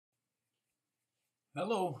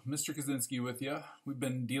Hello, Mr. Kaczynski with you. We've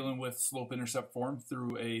been dealing with slope-intercept form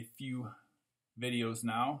through a few videos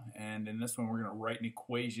now, and in this one we're going to write an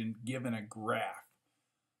equation given a graph.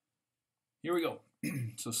 Here we go.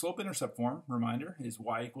 So slope-intercept form, reminder, is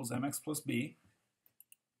y equals mx plus b,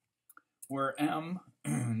 where m,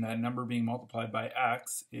 that number being multiplied by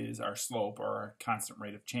x, is our slope, or our constant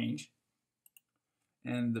rate of change.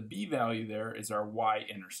 And the b value there is our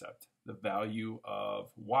y-intercept, the value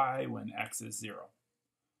of y when x is 0.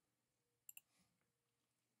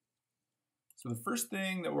 So the first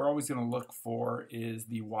thing that we're always going to look for is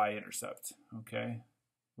the y-intercept, okay,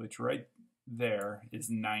 which right there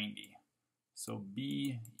is 90. So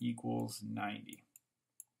b equals 90.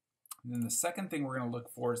 And then the second thing we're going to look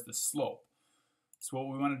for is the slope. So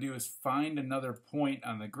what we want to do is find another point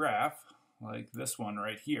on the graph, like this one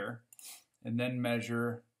right here, and then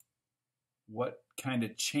measure what kind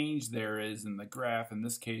of change there is in the graph. In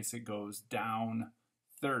this case, it goes down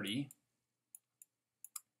 30.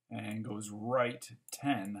 And goes right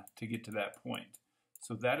 10 to get to that point.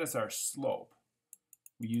 So that is our slope.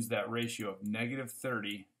 We use that ratio of negative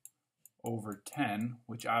 30 over 10,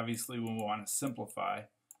 which obviously we want to simplify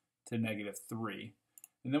to negative 3.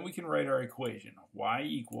 And then we can write our equation. Y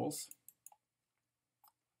equals,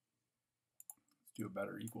 let's do a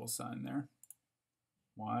better equal sign there.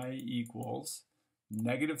 Y equals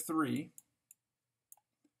negative 3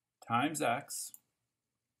 times x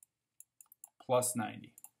plus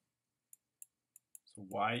 90. So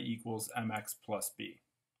y equals mx plus b.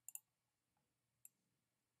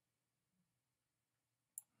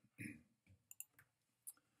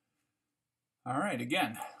 All right,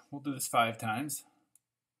 again, we'll do this 5 times.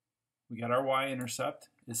 We got our y-intercept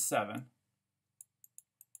is 7.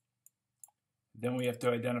 Then we have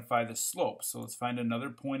to identify the slope. So let's find another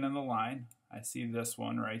point on the line. I see this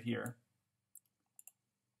one right here.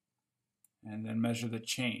 And then measure the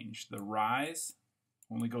change. The rise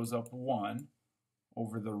only goes up 1.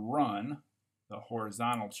 Over the run, the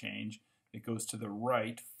horizontal change, it goes to the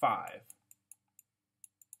right 5.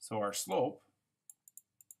 So our slope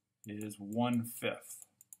is 1/5.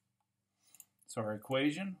 So our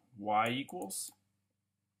equation, y equals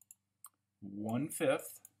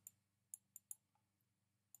 1/5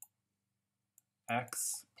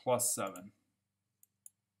 x plus 7.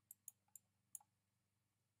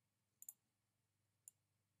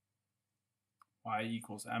 Y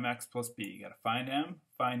equals mx plus b. You got to find m,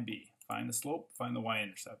 find b. Find the slope, find the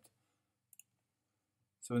y-intercept.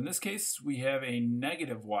 So in this case, we have a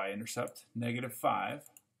negative y-intercept, negative 5.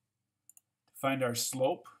 To find our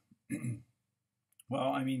slope,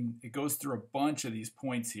 well, I mean, it goes through a bunch of these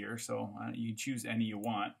points here, so you can choose any you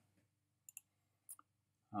want.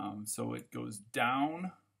 So it goes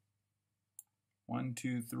down 1,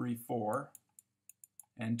 2, 3, 4,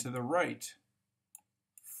 and to the right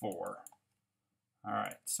 4. All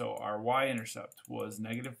right, so our y-intercept was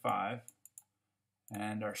negative 5,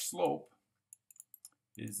 and our slope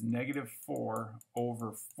is negative 4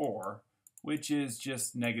 over 4, which is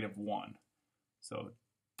just negative 1. So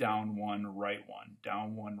down 1, right 1,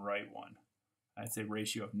 down 1, right 1. That's a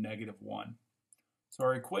ratio of negative 1. So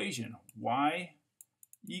our equation, y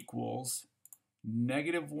equals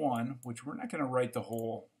negative 1, which we're not going to write the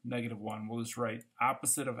whole negative 1. We'll just write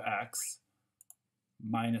opposite of x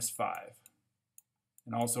minus 5.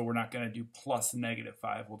 And also, we're not going to do plus negative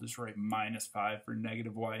 5. We'll just write minus 5 for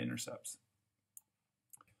negative y-intercepts.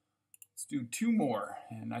 Let's do 2 more,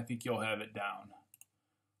 and I think you'll have it down.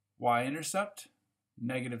 Y-intercept,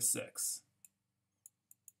 negative 6.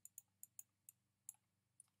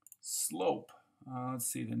 Slope, let's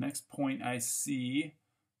see, the next point I see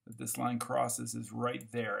that this line crosses is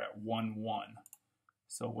right there at 1, 1.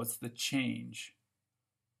 So what's the change?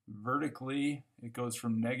 Vertically, it goes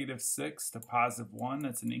from negative 6 to positive 1.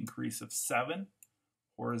 That's an increase of 7.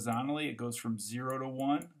 Horizontally, it goes from 0 to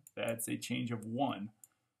 1. That's a change of 1.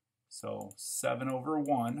 So 7 over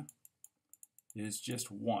 1 is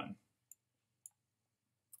just 1.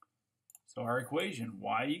 So our equation,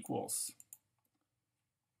 y equals,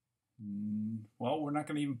 well, we're not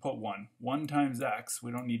going to even put 1. 1 times x,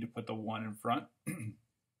 we don't need to put the 1 in front.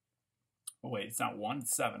 Oh wait, it's not 1,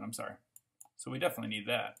 it's 7, I'm sorry. So we definitely need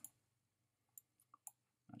that.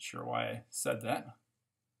 Not sure why I said that.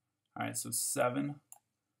 All right, so 7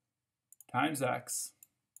 times x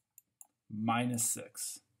minus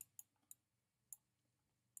 6.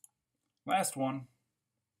 Last one.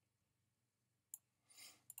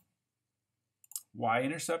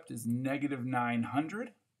 Y-intercept is negative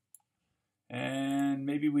 900. And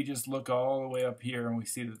maybe we just look all the way up here and we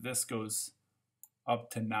see that this goes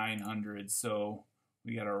up to 900. So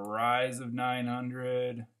we got a rise of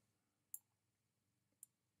 900,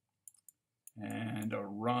 and a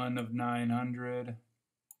run of 900.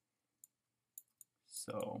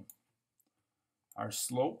 So our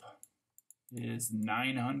slope is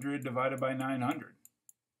 900 divided by 900,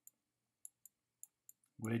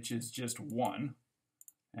 which is just 1.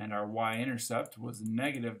 And our y-intercept was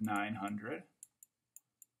negative 900.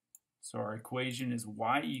 So our equation is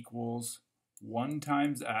y equals 1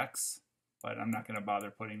 times x, but I'm not going to bother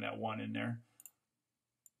putting that 1 in there,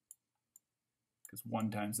 because 1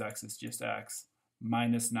 times x is just x,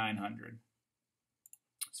 minus 900.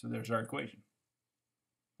 So there's our equation.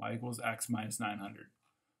 Y equals x minus 900.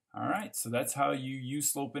 All right, so that's how you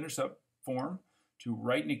use slope-intercept form to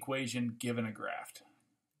write an equation given a graph.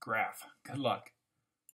 Good luck.